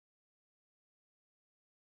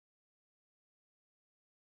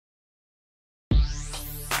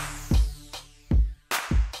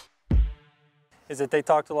is that they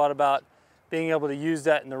talked a lot about being able to use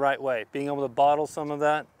that in the right way, being able to bottle some of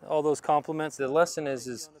that, all those compliments. The lesson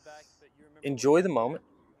is enjoy the moment.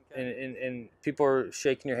 And people are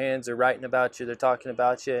shaking your hands, they're writing about you, they're talking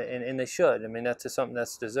about you, and they should. I mean, that's just something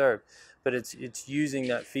that's deserved. But it's using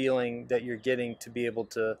that feeling that you're getting to be able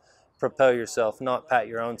to propel yourself, not pat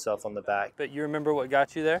your own self on the back. But you remember what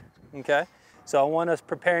got you there, okay? So I want us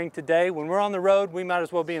preparing today. When we're on the road, we might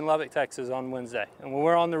as well be in Lubbock, Texas on Wednesday. And when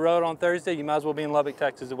we're on the road on Thursday, you might as well be in Lubbock,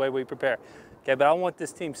 Texas the way we prepare. Okay, but I want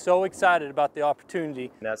this team so excited about the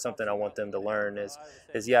opportunity. And that's something I want them to learn is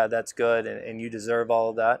yeah, that's good and you deserve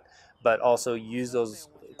all of that, but also use those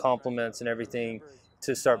compliments and everything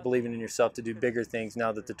to start believing in yourself to do bigger things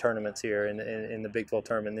now that the tournament's here in the Big 12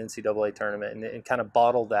 tournament, the NCAA tournament, and kind of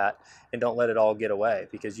bottle that and don't let it all get away,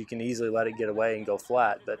 because you can easily let it get away and go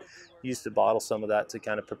flat, but use to bottle some of that to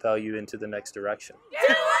kind of propel you into the next direction.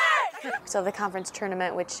 So the conference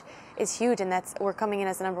tournament, which is huge, and we're coming in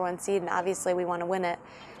as the #1 seed, and obviously we want to win it.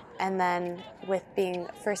 And then with being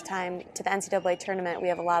first time to the NCAA tournament, we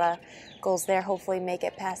have a lot of goals there. Hopefully make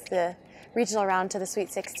it past the regional round to the Sweet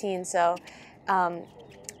 16. So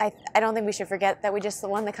I don't think we should forget that we just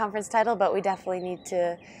won the conference title, but we definitely need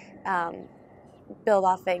to build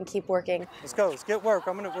off it and keep working. Let's go. Let's get work.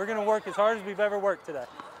 We're gonna work as hard as we've ever worked today.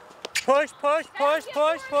 Push, push, push,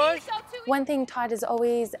 push, push. One thing Todd has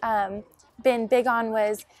always been big on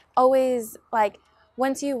was always like,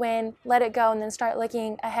 once you win, let it go and then start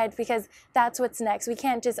looking ahead, because that's what's next. We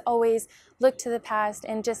can't just always look to the past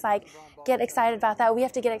and just like get excited about that. We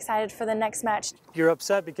have to get excited for the next match. You're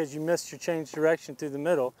upset because you missed your change direction through the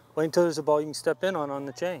middle. Wait until there's a ball you can step in on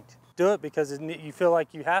the change. Do it because you feel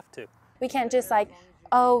like you have to. We can't just like,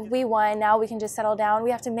 oh, we won, now we can just settle down. We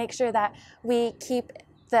have to make sure that we keep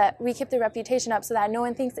the reputation up so that no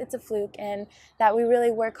one thinks it's a fluke, and that we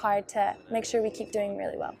really work hard to make sure we keep doing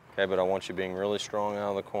really well. Okay, but I want you being really strong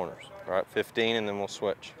out of the corners. All right, 15, and then we'll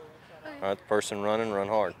switch. All right, the person running, run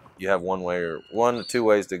hard. You have one to two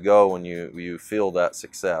ways to go when you feel that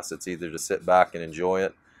success. It's either to sit back and enjoy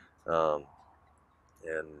it, and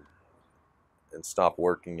stop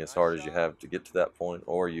working as hard as you have to get to that point,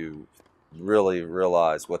 or you really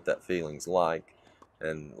realize what that feeling's like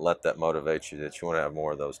and let that motivate you that you want to have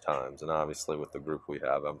more of those times. And obviously with the group we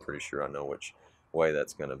have, I'm pretty sure I know which way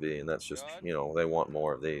that's going to be, and that's just, you know, they want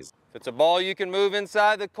more of these. If it's a ball you can move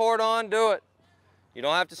inside the court on, do it. You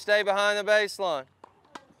don't have to stay behind the baseline.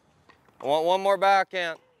 I want one more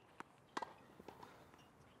backhand.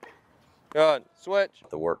 Good, switch.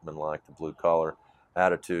 The workmanlike, the blue-collar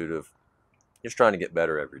attitude of just trying to get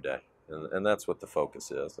better every day. And that's what the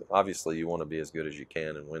focus is. Obviously, you want to be as good as you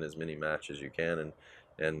can and win as many matches as you can,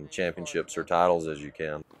 and championships or titles as you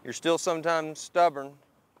can. You're still sometimes stubborn,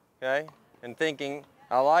 okay, and thinking,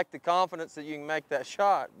 I like the confidence that you can make that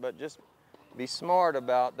shot, but just be smart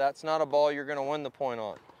about that's not a ball you're going to win the point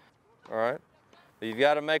on, all right? But you've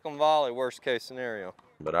got to make them volley, worst case scenario.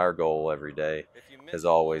 But our goal every day has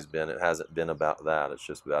always been, it hasn't been about that. It's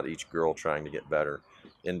just about each girl trying to get better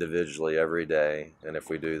individually every day. And if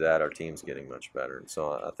we do that, our team's getting much better. And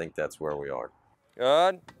so I think that's where we are.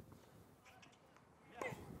 Good.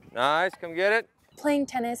 Nice, come get it. Playing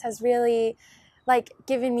tennis has really like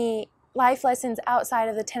given me life lessons outside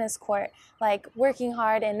of the tennis court, like working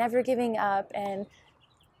hard and never giving up, and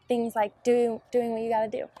things like doing what you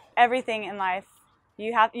got to do. Everything in life,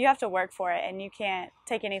 you have to work for it, and you can't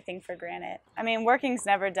take anything for granted. I mean, working's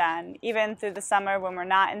never done. Even through the summer when we're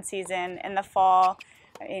not in season, in the fall,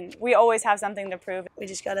 I mean, we always have something to prove. We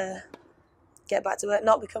just got to get back to work,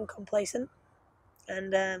 not become complacent,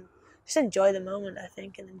 and just enjoy the moment, I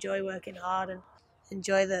think, and enjoy working hard and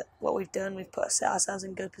enjoy what we've done. We've put ourselves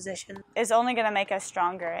in good position. It's only going to make us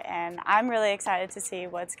stronger, and I'm really excited to see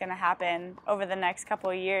what's going to happen over the next couple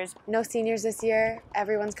of years. No seniors this year.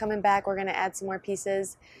 Everyone's coming back. We're going to add some more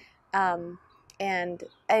pieces. That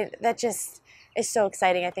just is so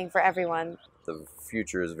exciting, I think, for everyone. The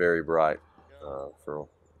future is very bright for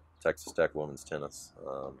Texas Tech women's tennis,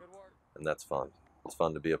 and that's fun. It's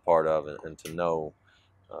fun to be a part of and to know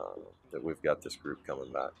that we've got this group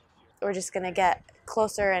coming back. We're just going to get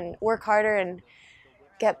closer and work harder and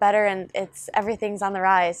get better, and everything's on the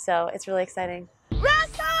rise, so it's really exciting.